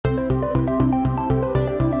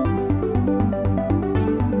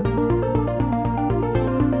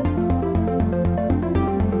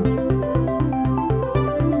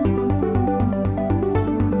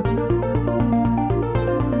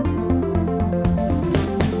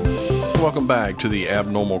welcome back to the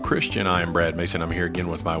Abnormal Christian. I am Brad Mason. I'm here again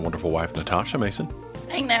with my wonderful wife, Natasha Mason.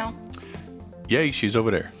 Hey now. Yay, she's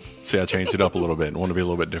over there. See, I changed it up a little bit and want to be a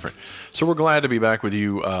little bit different. So we're glad to be back with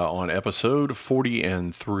you on episode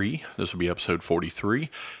 43. This will be episode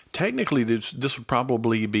 43. Technically, this would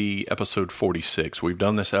probably be episode 46. We've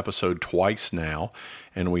done this episode twice now,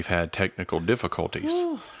 and we've had technical difficulties.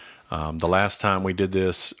 The last time we did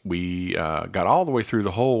this, we got all the way through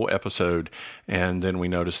the whole episode, and then we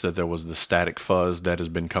noticed that there was the static fuzz that has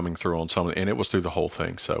been coming through on some, and it was through the whole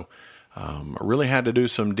thing. So I really had to do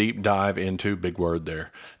some deep dive into, big word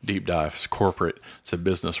there, deep dive. It's corporate, it's a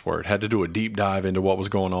business word. Had to do a deep dive into what was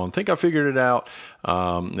going on. Think I figured it out.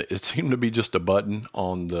 It seemed to be just a button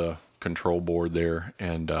on the control board there,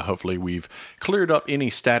 and hopefully we've cleared up any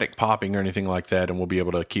static popping or anything like that, and we'll be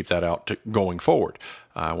able to keep that out going forward.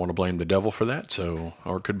 I want to blame the devil for that,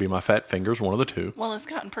 or it could be my fat fingers, one of the two. Well, it's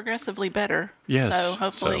gotten progressively better. Yes. So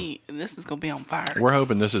hopefully this is going to be on fire. We're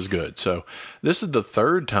hoping this is good. So this is the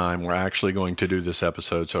third time we're actually going to do this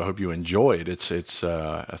episode, so I hope you enjoy it. It's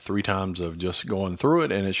 3 times of just going through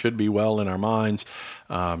it, and it should be well in our minds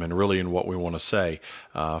and really in what we want to say.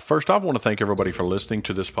 First off, I want to thank everybody for listening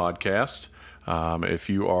to this podcast. If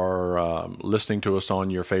you are listening to us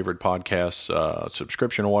on your favorite podcast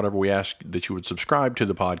subscription or whatever, we ask that you would subscribe to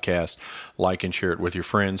the podcast, like and share it with your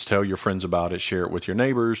friends, tell your friends about it, share it with your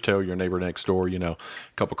neighbors, tell your neighbor next door. You know, a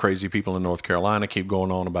couple crazy people in North Carolina keep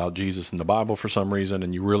going on about Jesus and the Bible for some reason,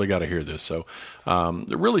 and you really got to hear this. So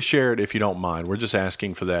really share it if you don't mind. We're just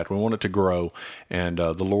asking for that. We want it to grow, and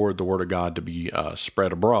the Word of God to be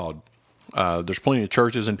spread abroad. There's plenty of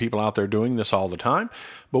churches and people out there doing this all the time,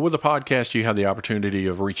 but with a podcast, you have the opportunity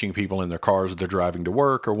of reaching people in their cars as they're driving to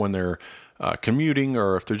work, or when they're commuting,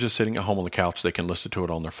 or if they're just sitting at home on the couch, they can listen to it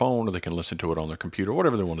on their phone, or they can listen to it on their computer,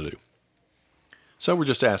 whatever they want to do. So we're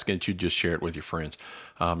just asking that you just share it with your friends.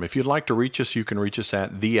 If you'd like to reach us, you can reach us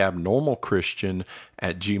at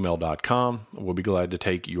theabnormalchristian@gmail.com. We'll be glad to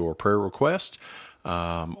take your prayer request.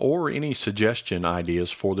 Or any suggestion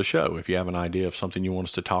ideas for the show. If you have an idea of something you want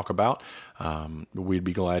us to talk about, we'd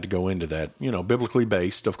be glad to go into that, biblically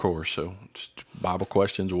based, of course. So just Bible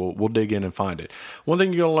questions, we'll dig in and find it. One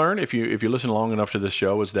thing you're going to learn if you listen long enough to this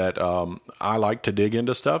show is that I like to dig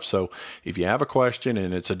into stuff. So if you have a question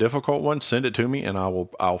and it's a difficult one, send it to me, and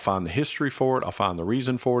I'll find the history for it. I'll find the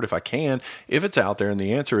reason for it if I can. If it's out there and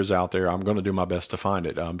the answer is out there, I'm going to do my best to find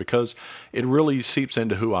it because it really seeps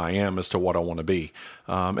into who I am as to what I want to be.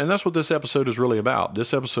 And that's what this episode is really about.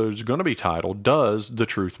 This episode is going to be titled, Does the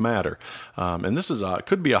Truth Matter? And this is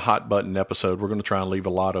could be a hot button episode. We're going to try and leave a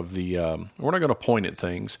lot of the, we're not going to point at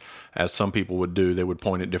things as some people would do. They would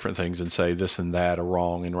point at different things and say this and that are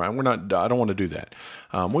wrong and right. I don't want to do that.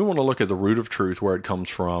 We want to look at the root of truth, where it comes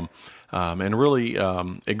from, and really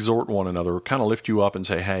exhort one another, kind of lift you up and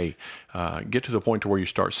say, hey, get to the point to where you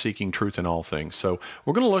start seeking truth in all things. So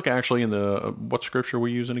we're going to look actually in what scripture are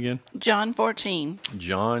we using again? John 14.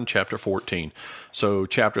 John chapter 14. So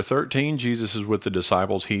chapter 13, Jesus is with the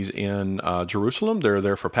disciples. He's in Jerusalem. They're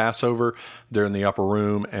there for Passover. They're in the upper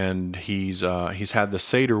room, and he's had the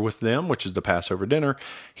Seder with them, which is the Passover dinner.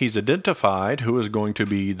 He's identified who is going to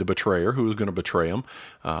be the betrayer, who is going to betray him.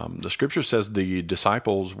 The scripture says the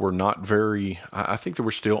disciples were not I think they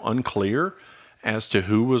were still unclear as to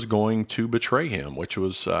who was going to betray him, which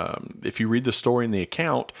was, if you read the story in the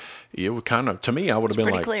account, it would kind of, to me, I would have been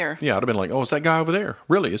like, clear. Yeah, I'd have been like, oh, it's that guy over there.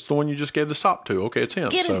 Really? It's the one you just gave the sop to. Okay, it's him.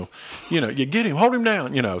 Get him. So, you get him, hold him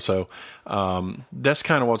down, so that's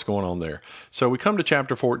kind of what's going on there. So we come to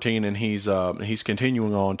chapter 14, and he's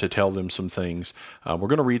continuing on to tell them some things. We're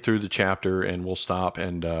going to read through the chapter, and we'll stop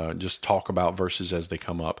and just talk about verses as they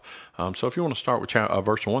come up. So if you want to start with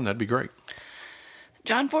verse 1, that'd be great.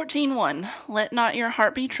 John 14:1. Let not your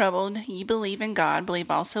heart be troubled. Ye believe in God, believe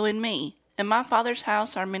also in me. In my Father's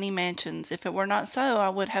house are many mansions. If it were not so, I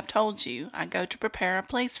would have told you. I go to prepare a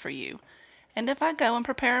place for you. And if I go and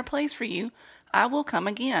prepare a place for you, I will come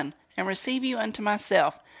again and receive you unto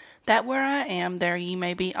myself, that where I am, there ye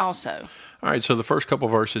may be also. All right, so the first couple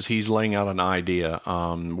verses, he's laying out an idea.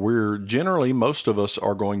 Most of us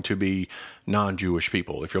are going to be non-Jewish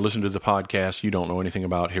people. If you're listening to the podcast, you don't know anything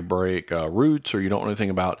about Hebraic roots, or you don't know anything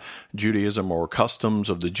about Judaism or customs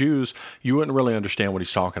of the Jews, you wouldn't really understand what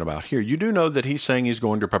he's talking about here. You do know that he's saying he's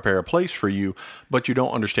going to prepare a place for you, but you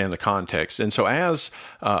don't understand the context. And so as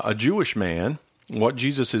a Jewish man, what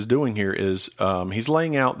Jesus is doing here is he's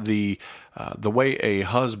laying out the the way a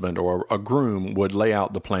husband or a groom would lay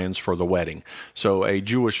out the plans for the wedding. So a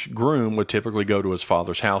Jewish groom would typically go to his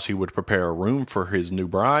father's house. He would prepare a room for his new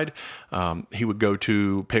bride. He would go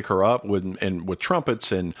to pick her up with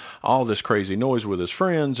trumpets and all this crazy noise with his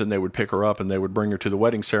friends, and they would pick her up and they would bring her to the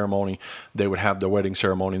wedding ceremony. They would have the wedding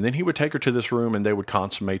ceremony, and then he would take her to this room and they would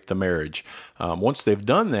consummate the marriage. Once they've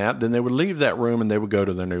done that, then they would leave that room and they would go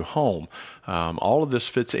to their new home. All of this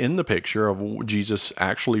fits in the picture of Jesus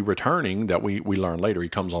actually returning that we learn later. He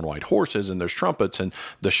comes on white horses and there's trumpets and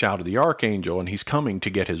the shout of the archangel, and he's coming to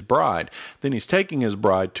get his bride. Then he's taking his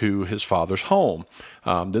bride to his father's home.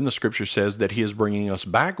 Then the scripture says that he is bringing us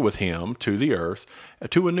back with him to the earth,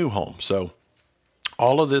 to a new home. So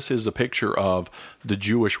all of this is a picture of the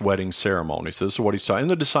Jewish wedding ceremony. So this is what he's talking. And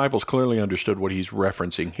the disciples clearly understood what he's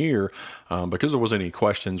referencing here, because there wasn't any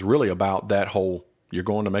questions really about that whole, you're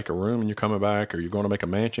going to make a room and you're coming back, or you're going to make a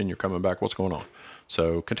mansion, you're coming back, what's going on?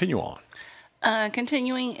 So continue on.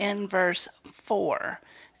 Continuing in verse 4,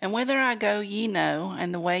 and whither I go ye know,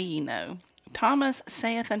 and the way ye know. Thomas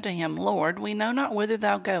saith unto him, Lord, we know not whither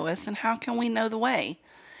thou goest, and how can we know the way?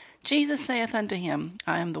 Jesus saith unto him,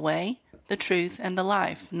 I am the way, the truth, and the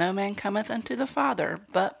life. No man cometh unto the Father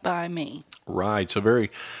but by me. Right. So very,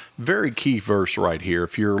 very key verse right here.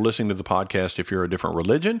 If you're listening to the podcast, if you're a different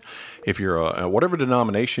religion, if you're a whatever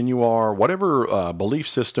denomination you are, whatever belief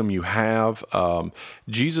system you have,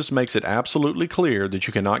 Jesus makes it absolutely clear that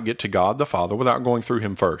you cannot get to God the Father without going through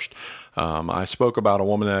him first. I spoke about a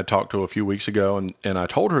woman that I talked to a few weeks ago, and I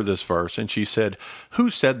told her this verse, and she said, who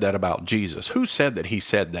said that about Jesus? Who said that he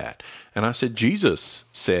said that? And I said, Jesus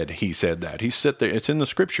said he said that. He said that it's in the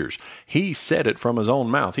scriptures. He said it from his own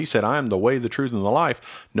mouth. He said, I am the way, the truth, and the life.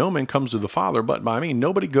 No man comes to the Father but by me.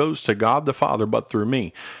 Nobody goes to God the Father but through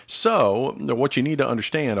me. So what you need to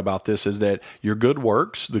understand about this is that your good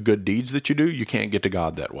works, the good deeds that you do, you can't get to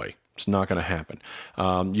God that way. It's not going to happen.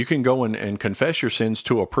 You can go and confess your sins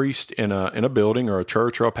to a priest in a building or a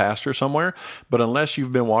church or a pastor somewhere, but unless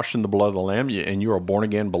you've been washed in the blood of the Lamb and you're a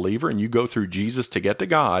born-again believer and you go through Jesus to get to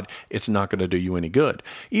God, it's not going to do you any good.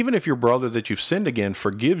 Even if your brother that you've sinned against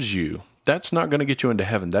forgives you, that's not going to get you into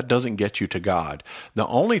heaven. That doesn't get you to God. The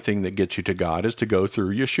only thing that gets you to God is to go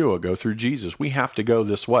through Yeshua, go through Jesus. We have to go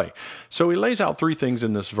this way. So he lays out three things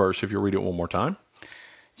in this verse, if you read it one more time.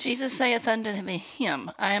 Jesus saith unto him,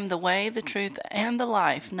 I am the way, the truth, and the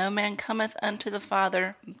life. No man cometh unto the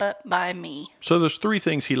Father but by me. So there's three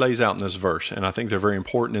things he lays out in this verse, and I think they're very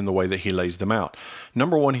important in the way that he lays them out.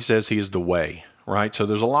 Number one, he says he is the way. Right? So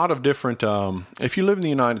there's a lot of different, if you live in the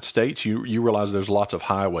United States, you realize there's lots of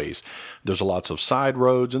highways. There's lots of side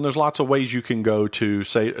roads, and there's lots of ways you can go to,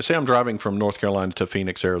 say I'm driving from North Carolina to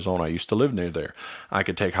Phoenix, Arizona. I used to live near there. I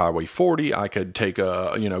could take Highway 40. I could take,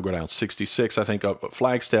 go down 66, I think, up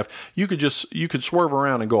Flagstaff. You could swerve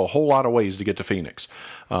around and go a whole lot of ways to get to Phoenix.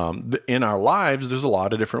 In our lives, there's a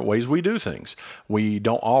lot of different ways we do things. We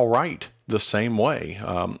don't all write the same way.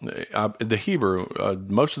 The Hebrew,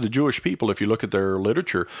 most of the Jewish people, if you look at their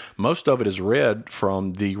literature, most of it is read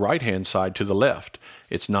from the right-hand side to the left.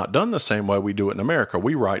 It's not done the same way we do it in America.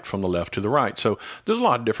 We write from the left to the right. So there's a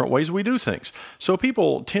lot of different ways we do things. So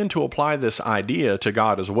people tend to apply this idea to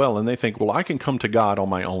God as well, and they think, well, I can come to God on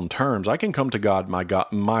my own terms. I can come to God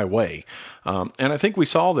my way. And I think we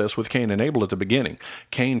saw this with Cain and Abel at the beginning.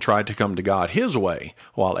 Cain tried to come to God his way,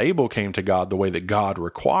 while Abel came to God the way that God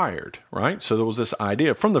required, right? So there was this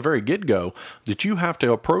idea from the very get-go that you have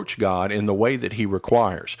to approach God in the way that he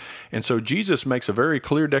requires. And so Jesus makes a very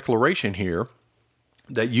clear declaration here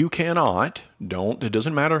that you cannot, it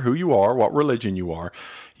doesn't matter who you are, what religion you are,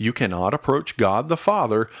 you cannot approach God the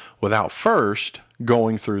Father without first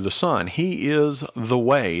going through the Son. He is the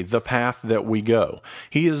way, the path that we go.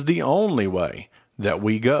 He is the only way that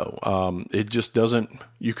we go. It just doesn't,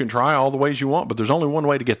 you can try all the ways you want, but there's only one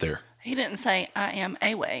way to get there. He didn't say, I am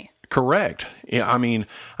a way. Correct. Yeah, I mean,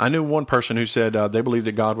 I knew one person who said they believed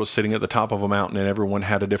that God was sitting at the top of a mountain and everyone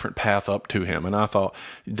had a different path up to him. And I thought,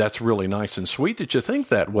 that's really nice and sweet that you think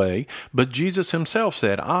that way. But Jesus himself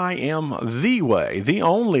said, I am the way, the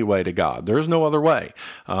only way to God. There is no other way.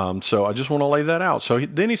 So I just want to lay that out. So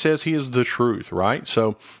then he says he is the truth, right?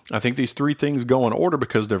 So I think these three things go in order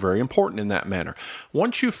because they're very important in that manner.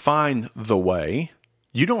 Once you find the way,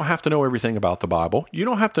 you don't have to know everything about the Bible. You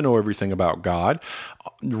don't have to know everything about God.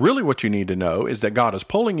 Really what you need to know is that God is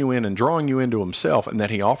pulling you in and drawing you into himself, and that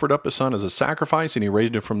he offered up his Son as a sacrifice and he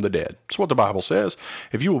raised him from the dead. That's what the Bible says.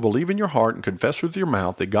 If you will believe in your heart and confess with your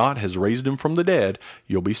mouth that God has raised him from the dead,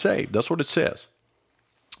 you'll be saved. That's what it says.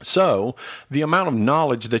 So the amount of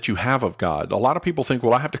knowledge that you have of God, a lot of people think,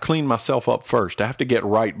 well, I have to clean myself up first. I have to get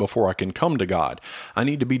right before I can come to God. I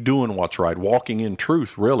need to be doing what's right, walking in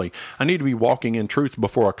truth, really. I need to be walking in truth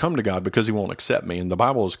before I come to God because he won't accept me. And the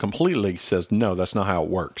Bible is completely says, no, that's not how it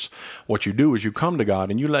works. What you do is you come to God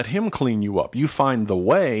and you let him clean you up. You find the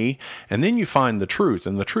way and then you find the truth.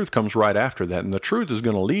 And the truth comes right after that. And the truth is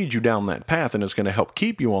going to lead you down that path and it's going to help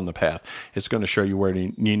keep you on the path. It's going to show you where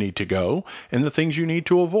you need to go and the things you need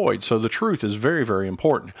to avoid. So the truth is very, very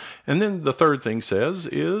important. And then the third thing says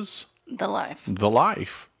is the life. The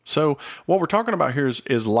life. So what we're talking about here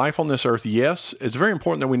is life on this earth. Yes, it's very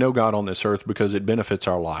important that we know God on this earth because it benefits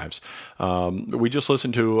our lives. We just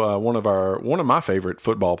listened to one of my favorite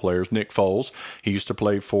football players, Nick Foles. He used to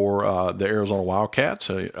play for the Arizona Wildcats.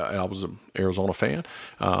 I was an Arizona fan.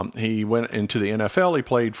 He went into the NFL. He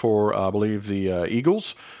played for, I believe, the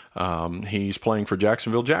Eagles. He's playing for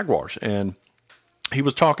Jacksonville Jaguars. And he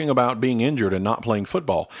was talking about being injured and not playing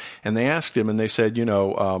football. And they asked him and they said,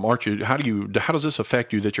 how does this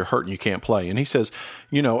affect you that you're hurt and you can't play? And he says,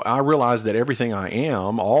 I realize that everything I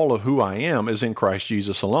am, all of who I am is in Christ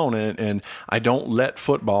Jesus alone. And I don't let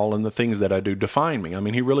football and the things that I do define me. I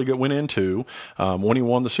mean, he really went into, when he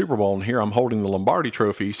won the Super Bowl, and here I'm holding the Lombardi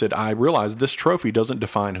trophy. He said, I realize this trophy doesn't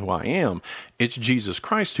define who I am. It's Jesus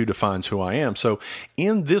Christ who defines who I am. So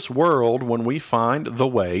in this world, when we find the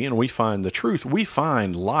way and we find the truth, we find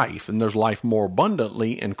life, and there's life more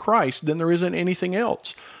abundantly in Christ than there is in anything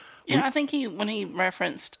else. Yeah, I think when he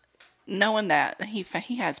referenced knowing that he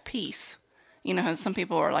has peace. Some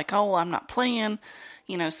people are like, oh, I'm not playing.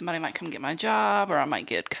 Somebody might come get my job, or I might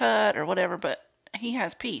get cut, or whatever. But he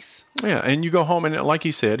has peace. Yeah, and you go home, and like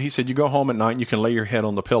he said, you go home at night and you can lay your head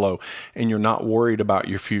on the pillow, and you're not worried about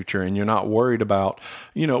your future, and you're not worried about,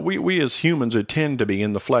 we as humans who tend to be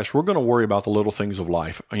in the flesh, we're going to worry about the little things of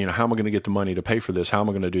life. How am I going to get the money to pay for this? How am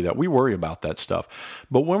I going to do that? We worry about that stuff.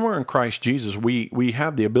 But when we're in Christ Jesus, we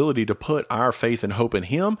have the ability to put our faith and hope in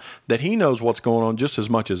him, that he knows what's going on just as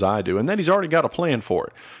much as I do, and that he's already got a plan for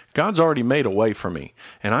it. God's already made a way for me,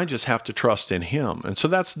 and I just have to trust in him. And so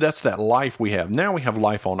that's that life we have. Now we have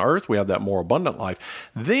life on earth. We have that more abundant life.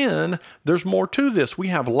 Then there's more to this. We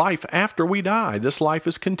have life after we die. This life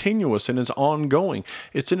is continuous and is ongoing.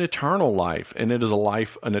 It's an eternal life, and it is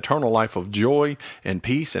an eternal life of joy and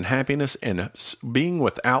peace and happiness and being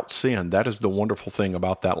without sin. That is the wonderful thing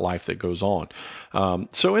about that life that goes on.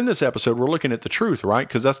 So in this episode, we're looking at the truth, right?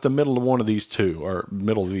 Because that's the middle of one of these two, or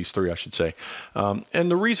middle of these three, I should say.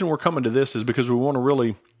 And the reason we're coming to this is because we want to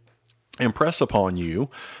really impress upon you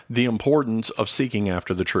the importance of seeking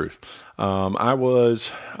after the truth. I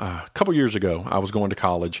was, a couple years ago, I was going to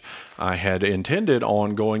college. I had intended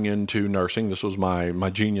on going into nursing. This was my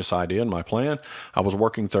genius idea and my plan. I was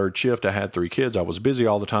working third shift. I had 3 kids. I was busy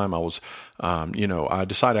all the time. I was, I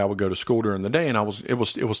decided I would go to school during the day, and it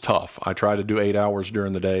was tough. I tried to do 8 hours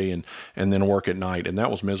during the day and then work at night, and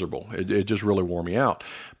that was miserable. It just really wore me out.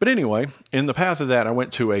 But anyway, in the path of that,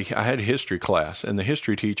 I had a history class, and the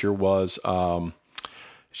history teacher was,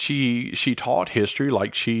 she taught history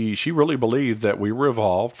like she really believed that we were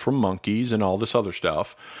evolved from monkeys and all this other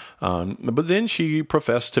stuff. But then she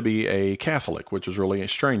professed to be a Catholic, which was really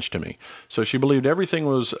strange to me. So she believed everything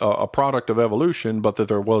was a product of evolution, but that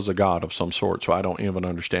there was a God of some sort. So I don't even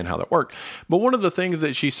understand how that worked. But one of the things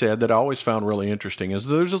that she said that I always found really interesting is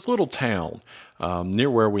there's this little town near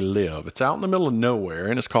where we live. It's out in the middle of nowhere,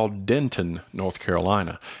 and it's called Denton, North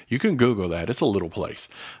Carolina. You can Google that. It's a little place.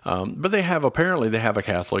 But apparently they have a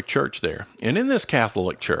Catholic church there. And in this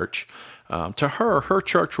Catholic church, to her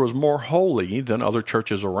church was more holy than other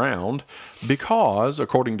churches around because,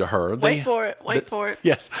 according to her... Wait for it.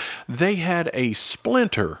 Yes. They had a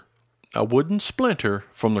wooden splinter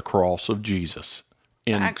from the cross of Jesus.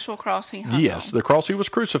 The actual cross he hung on. Yes, the cross he was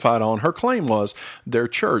crucified on. Her claim was their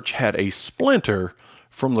church had a splinter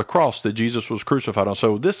from the cross that Jesus was crucified on.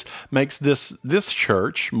 So this makes this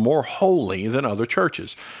church more holy than other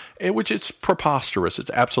churches, which it's preposterous.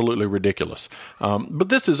 It's absolutely ridiculous. But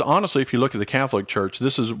this is honestly, if you look at the Catholic Church,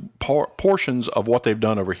 this is portions of what they've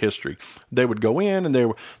done over history. They would go in, and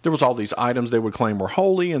there was all these items they would claim were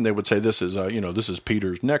holy, and they would say this is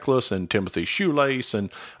Peter's necklace and Timothy's shoelace,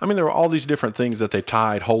 and there were all these different things that they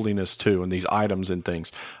tied holiness to, and these items and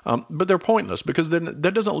things. But they're pointless because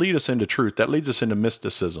that doesn't lead us into truth. That leads us into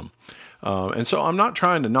mysticism. And so I'm not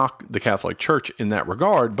trying to knock the Catholic Church in that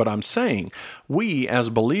regard, but I'm saying we as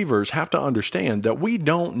believers have to understand that we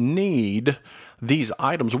don't need these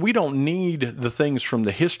items. We don't need the things from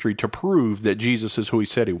the history to prove that Jesus is who he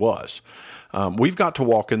said he was. We've got to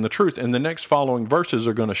walk in the truth, and the next following verses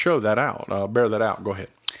are going to show that out. Bear that out. Go ahead.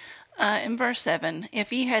 In verse 7,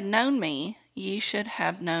 if ye had known me, ye should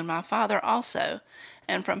have known my Father also.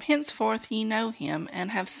 And from henceforth ye know him,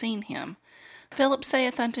 and have seen him. Philip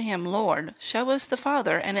saith unto him, Lord, show us the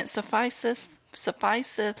Father, and it sufficeth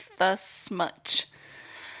us much.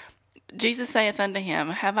 Jesus saith unto him,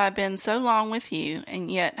 Have I been so long with you,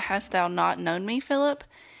 and yet hast thou not known me, Philip?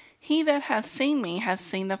 He that hath seen me hath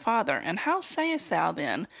seen the Father. And how sayest thou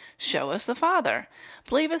then, Show us the Father?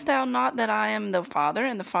 Believest thou not that I am the Father,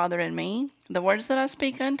 and the Father in me? The words that I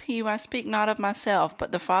speak unto you I speak not of myself,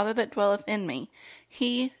 but the Father that dwelleth in me,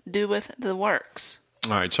 he doeth the works.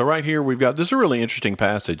 All right, so right here we've got, this is a really interesting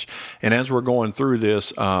passage, and as we're going through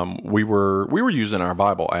this, we were using our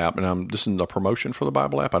Bible app, and this is a promotion for the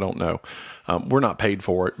Bible app, I don't know. We're not paid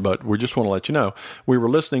for it, but we just want to let you know. We were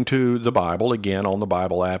listening to the Bible, again, on the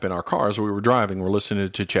Bible app in our cars. We were driving. We're listening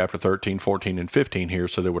to chapter 13, 14, and 15 here,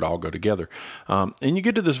 so they would all go together. And you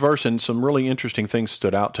get to this verse, and some really interesting things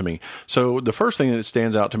stood out to me. So the first thing that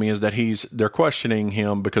stands out to me is that they're questioning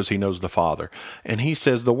him because he knows the Father. And he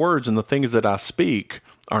says, the words and the things that I speak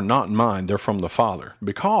are not mine, they're from the Father,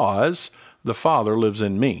 because the Father lives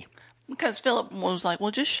in me. Because Philip was like,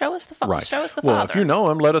 well, just show us the Father. Right. Show us the Well, Father. if you know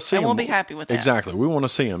him, let us see him. And we'll be happy with that. Exactly. We want to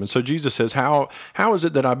see him. And so Jesus says, how is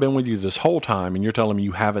it that I've been with you this whole time and you're telling me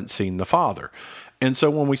you haven't seen the Father? And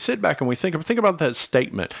so when we sit back and we think about that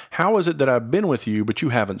statement, how is it that I've been with you, but you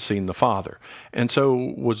haven't seen the Father? And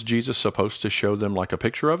so was Jesus supposed to show them like a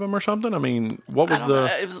picture of him or something? I mean, what was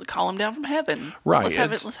it was call him down from heaven. Right. Let's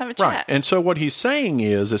have a chat. Right. And so what he's saying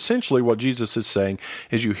is, essentially what Jesus is saying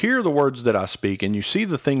is, you hear the words that I speak and you see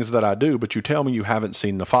the things that I do, but you tell me you haven't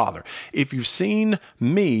seen the Father. If you've seen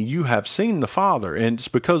me, you have seen the Father. And it's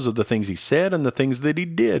because of the things he said and the things that he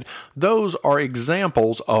did. Those are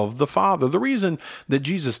examples of the Father. The reason that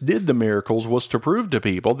Jesus did the miracles was to prove to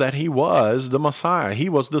people that he was the Messiah. He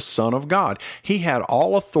was the Son of God. He had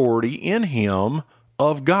all authority in him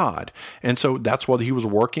of God. And so that's what he was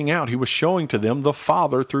working out. He was showing to them the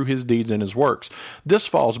Father through his deeds and his works. This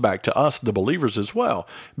falls back to us, the believers, as well,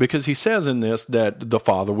 because he says in this that the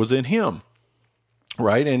Father was in him.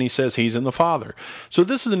 Right? And he says he's in the Father. So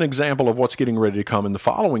this is an example of what's getting ready to come in the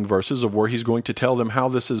following verses, of where he's going to tell them how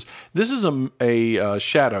this is a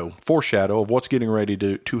foreshadow of what's getting ready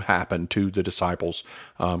to happen to the disciples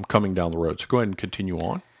coming down the road. So go ahead and continue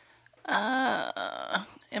on.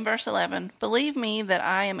 In verse 11, believe me that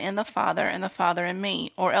I am in the Father, and the Father in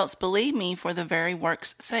me, or else believe me for the very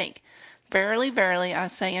work's sake. Verily, verily, I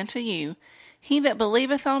say unto you, he that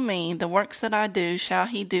believeth on me, the works that I do shall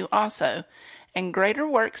he do also. And greater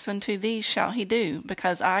works unto these shall he do,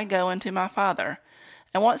 because I go unto my Father.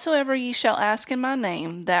 And whatsoever ye shall ask in my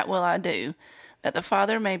name, that will I do, that the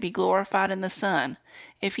Father may be glorified in the Son.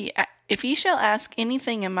 If ye shall ask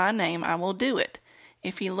anything in my name, I will do it.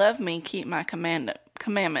 If ye love me, keep my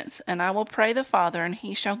commandments. And I will pray the Father, and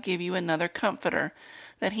he shall give you another Comforter,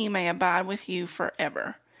 that he may abide with you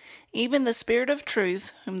forever. Even the Spirit of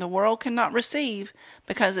truth, whom the world cannot receive,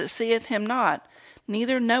 because it seeth him not,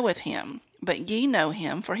 neither knoweth him. But ye know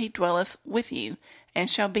him, for he dwelleth with you, and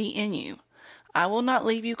shall be in you. I will not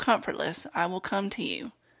leave you comfortless, I will come to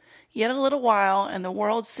you. Yet a little while, and the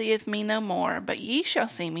world seeth me no more, but ye shall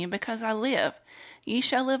see me, because I live. Ye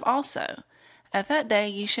shall live also. At that day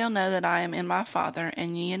ye shall know that I am in my Father,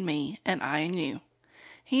 and ye in me, and I in you.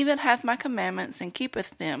 He that hath my commandments, and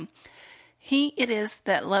keepeth them, he it is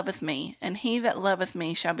that loveth me, and he that loveth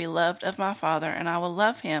me shall be loved of my Father, and I will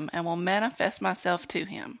love him, and will manifest myself to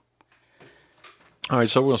him. All right,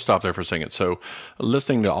 so we'll stop there for a second. So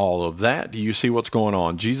listening to all of that, do you see what's going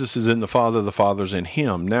on? Jesus is in the Father's in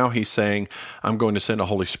him. Now he's saying, I'm going to send a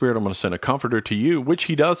Holy Spirit. I'm going to send a Comforter to you, which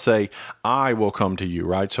he does say, I will come to you,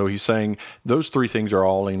 right? So he's saying those three things are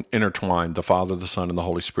all intertwined. The Father, the Son, and the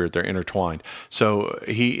Holy Spirit, they're intertwined. So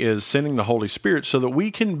he is sending the Holy Spirit so that we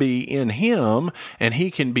can be in him and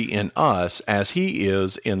he can be in us as he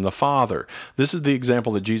is in the Father. This is the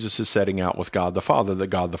example that Jesus is setting out with God the Father, that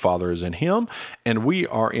God the Father is in him and we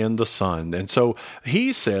are in the Son. And so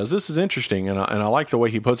he says, this is interesting, and I like the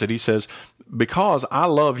way he puts it. He says, because I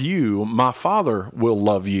love you, my Father will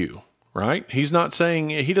love you. Right? He doesn't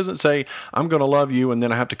say, I'm going to love you and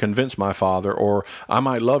then I have to convince my father, or I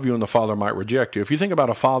might love you and the father might reject you. If you think about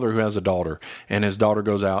a father who has a daughter and his daughter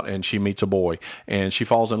goes out and she meets a boy and she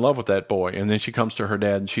falls in love with that boy, and then she comes to her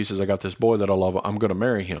dad and she says, I got this boy that I love, I'm going to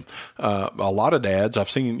marry him. A lot of dads,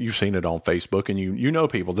 you've seen it on Facebook, and you know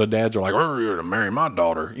people, the dads are like, oh, you're going to marry my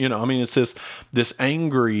daughter. It's this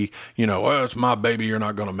angry, well, it's my baby, you're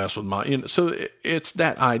not going to mess with my, so it's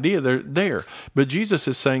that idea there. But Jesus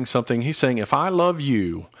is saying something. He's saying, if I love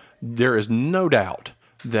you, there is no doubt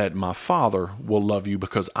that my Father will love you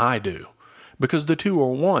because I do. because the two are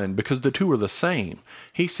one, because the two are the same.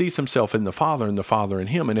 He sees himself in the Father and the Father in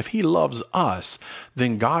him. And if he loves us,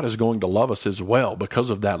 then God is going to love us as well because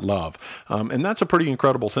of that love. And that's a pretty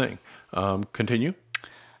incredible thing. Continue.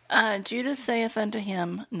 Judas saith unto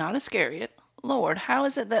him, not Iscariot, Lord, how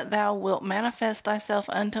is it that thou wilt manifest thyself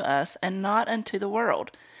unto us, and not unto the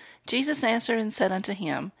world? Jesus answered and said unto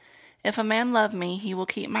him, If a man love me, he will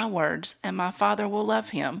keep my words, and my Father will love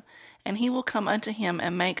him, and he will come unto him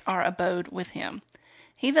and make our abode with him.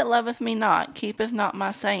 He that loveth me not keepeth not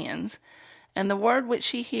my sayings, and the word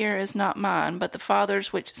which ye hear is not mine, but the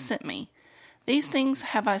Father's which sent me. These things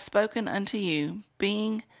have I spoken unto you,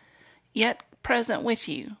 being yet present with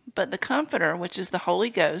you. But the Comforter, which is the Holy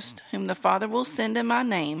Ghost, whom the Father will send in my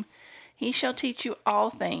name, he shall teach you all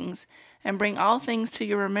things, and bring all things to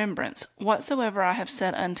your remembrance, whatsoever I have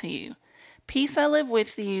said unto you. Peace I live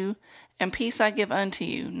with you, and peace I give unto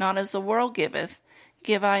you. Not as the world giveth,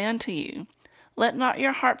 give I unto you. Let not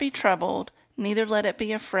your heart be troubled, neither let it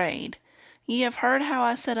be afraid. Ye have heard how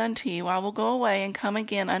I said unto you, I will go away and come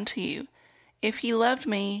again unto you. If ye loved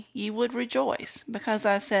me, ye would rejoice, because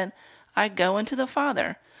I said, I go unto the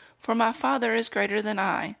Father, for my Father is greater than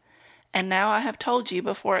I. And now I have told you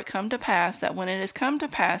before it come to pass, that when it is come to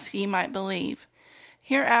pass ye might believe.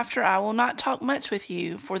 Hereafter I will not talk much with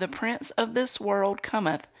you, for the prince of this world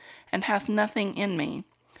cometh, and hath nothing in me.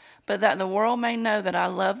 But that the world may know that I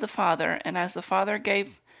love the Father, and as the Father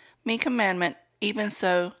gave me commandment, even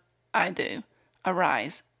so I do.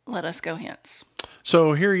 Arise, let us go hence.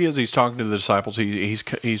 So here he is. He's talking to the disciples. He's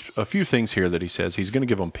a few things here that he says. He's going to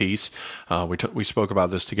give them peace. We spoke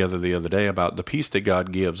about this together the other day about the peace that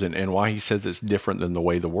God gives, and why he says it's different than the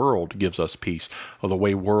way the world gives us peace, or the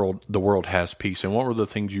way the world has peace. And what were the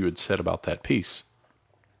things you had said about that peace?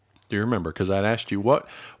 Do you remember? Because I'd asked you, what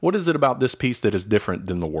is it about this peace that is different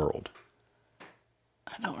than the world?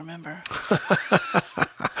 I don't remember.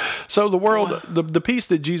 So the world, the peace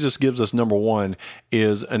that Jesus gives us, number one,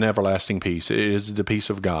 is an everlasting peace. It is the peace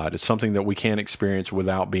of God. It's something that we can't experience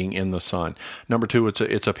without being in the Son. Number two,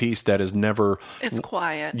 it's a peace that is never... It's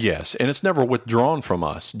quiet. Yes, and it's never withdrawn from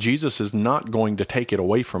us. Jesus is not going to take it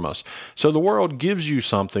away from us. So the world gives you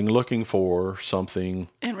something, looking for something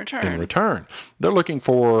in return. They're looking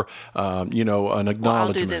for, an acknowledgement. Well,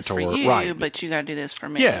 I'll do this for you, right. But you got to do this for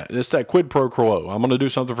me. Yeah, it's that quid pro quo. I'm going to do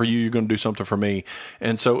something for you. You're going to do something for me.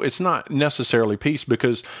 And so it's not necessarily peace,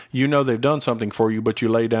 because you know they've done something for you, but you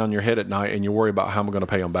lay down your head at night and you worry about how I'm going to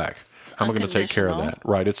pay them back. How am I going to take care of that?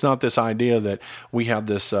 Right. It's not this idea that we have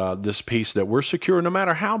this peace that we're secure no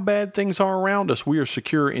matter how bad things are around us. We are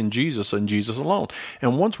secure in Jesus and Jesus alone.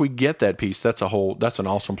 And once we get that peace, that's an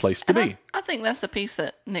awesome place to be. I think that's the peace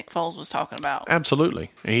that Nick Foles was talking about.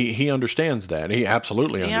 Absolutely. He understands that. He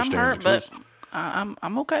absolutely understands. I'm hurt, but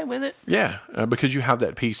I'm okay with it. Yeah, because you have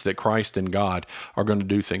that peace that Christ and God are going to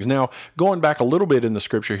do things. Now, going back a little bit in the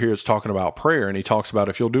scripture here, it's talking about prayer, and he talks about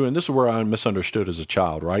if you'll do, and this is where I misunderstood as a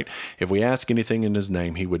child, right? If we ask anything in his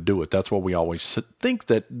name, he would do it. That's what we always think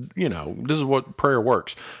that, this is what prayer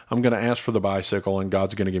works. I'm going to ask for the bicycle, and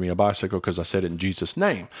God's going to give me a bicycle because I said it in Jesus'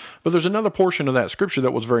 name. But there's another portion of that scripture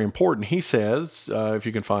that was very important. He says, if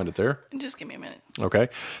you can find it there. Just give me a minute. Okay.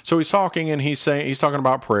 So he's talking, and he's talking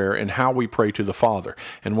about prayer and how we pray to the Father.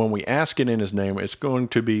 And when we ask it in his name, it's going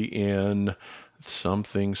to be in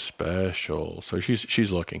something special. So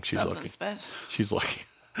she's looking. Special. She's looking.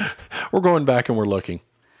 We're going back and we're looking.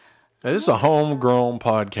 Now, this is a homegrown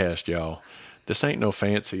podcast, y'all. This ain't no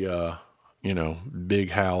fancy,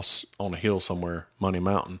 big house on a hill somewhere, Money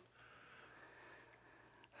Mountain.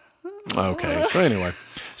 Okay. So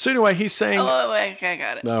anyway, he's saying. Oh, okay, I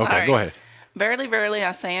got it. Okay, Sorry. go ahead. Verily, verily,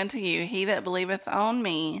 I say unto you, he that believeth on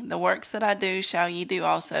me, the works that I do shall ye do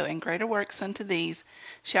also, and greater works unto these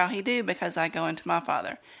shall he do, because I go unto my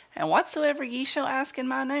Father. And whatsoever ye shall ask in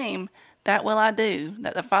my name, that will I do,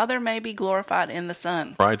 that the Father may be glorified in the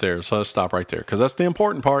Son. Right there. So let's stop right there, because that's the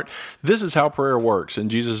important part. This is how prayer works.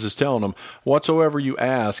 And Jesus is telling them, whatsoever you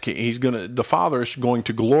ask, the Father is going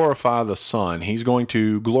to glorify the Son. He's going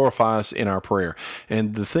to glorify us in our prayer.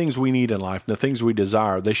 And the things we need in life, the things we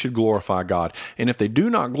desire, they should glorify God. And if they do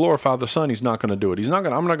not glorify the Son, he's not going to do it. I'm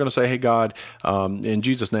not going to say, hey, God, in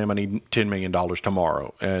Jesus' name, I need $10 million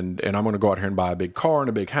tomorrow. And I'm going to go out here and buy a big car and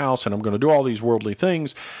a big house, and I'm going to do all these worldly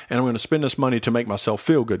things, and I'm going to spend this money to make myself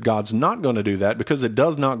feel good. God's not going to do that, because it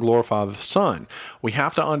does not glorify the Son. We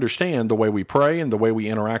have to understand the way we pray and the way we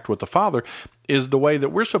interact with the Father is the way that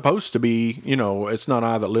we're supposed to be. It's not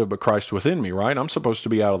I that live, but Christ within me, right? I'm supposed to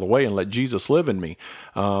be out of the way and let Jesus live in me.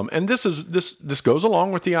 And this goes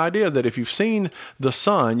along with the idea that if you've seen the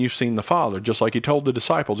Son, you've seen the Father, just like he told the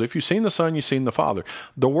disciples. If you've seen the Son, you've seen the Father.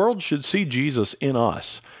 The world should see Jesus in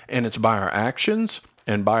us, and it's by our actions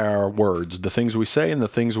and by our words, the things we say and the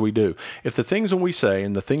things we do. If the things that we say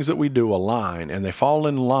and the things that we do align, and they fall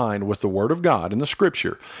in line with the Word of God and the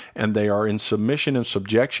Scripture, and they are in submission and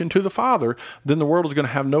subjection to the Father, then the world is going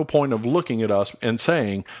to have no point of looking at us and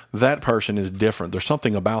saying, that person is different. There's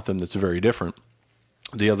something about them that's very different.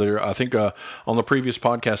 I think on the previous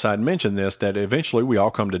podcast I had mentioned this, that eventually we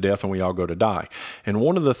all come to death and we all go to die. And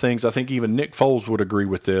one of the things, I think even Nick Foles would agree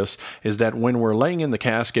with this, is that when we're laying in the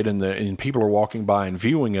casket and people are walking by and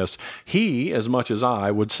viewing us, he, as much as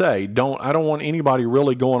I, would say, I don't want anybody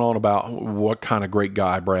really going on about what kind of great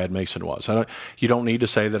guy Brad Mason was. You don't need to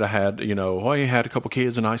say that I had, he had a couple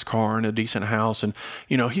kids, a nice car, and a decent house, and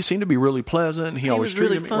he seemed to be really pleasant. He always was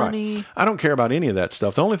really treated me funny. Right. I don't care about any of that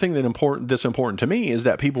stuff. The only thing that's important to me is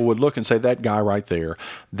that people would look and say, that guy right there,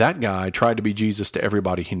 that guy tried to be Jesus to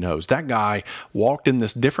everybody he knows. That guy walked in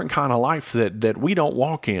this different kind of life that we don't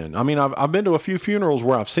walk in. I mean, I've been to a few funerals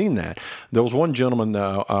where I've seen that. There was one gentleman,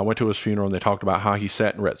 I went to his funeral, and they talked about how he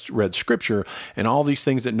sat and read Scripture and all these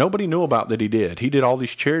things that nobody knew about that he did. He did all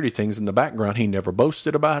these charity things in the background. He never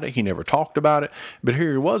boasted about it. He never talked about it. But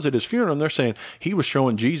here he was at his funeral, and they're saying he was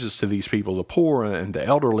showing Jesus to these people, the poor and the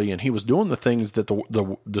elderly, and he was doing the things that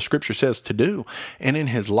the Scripture says to do. And in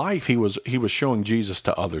his life, he was showing Jesus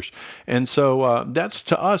to others. And so that's,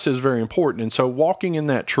 to us, is very important. And so walking in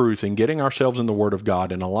that truth and getting ourselves in the Word of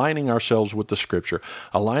God and aligning ourselves with the Scripture,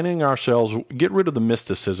 aligning ourselves, get rid of the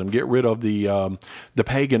mysticism, get rid of the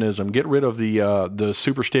paganism, get rid of the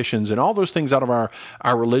superstitions and all those things out of our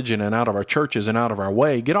religion and out of our churches and out of our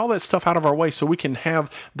way. Get all that stuff out of our way so we can have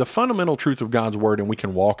the fundamental truth of God's Word, and we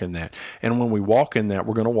can walk in that. And when we walk in that,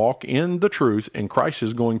 we're going to walk in the truth, and Christ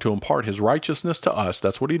is going to impart his righteousness to us.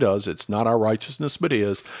 That's what he does. It's not our righteousness, but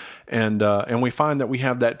his. And we find that we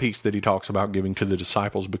have that peace that he talks about giving to the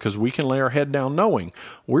disciples, because we can lay our head down knowing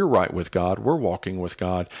we're right with God, we're walking with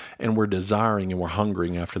God, and we're desiring and we're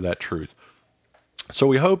hungering after that truth. So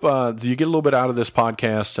we hope you get a little bit out of this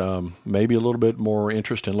podcast, maybe a little bit more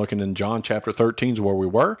interest in looking in John chapter 13 is where we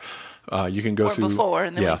were. You can go through before,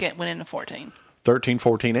 and then we went into 14. 13,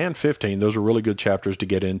 14, and 15. Those are really good chapters to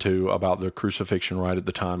get into about the crucifixion right at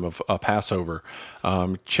the time of Passover.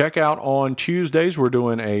 Check out on Tuesdays, we're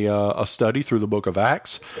doing a study through the book of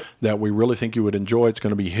Acts that we really think you would enjoy. It's going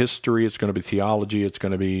to be history, it's going to be theology, it's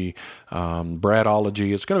going to be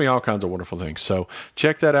Bradology, it's going to be all kinds of wonderful things. So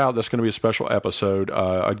check that out. That's going to be a special episode.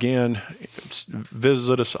 Again,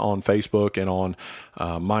 visit us on Facebook and on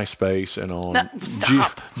MySpace and on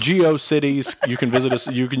GeoCities. You can visit us.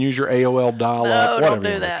 You can use your AOL dial-up. No, don't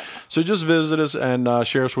do that. So just visit us and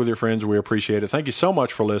share us with your friends. We appreciate it. Thank you so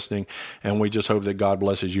much for listening, and we just hope that God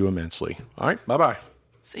blesses you immensely. All right, bye-bye.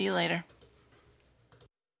 See you later.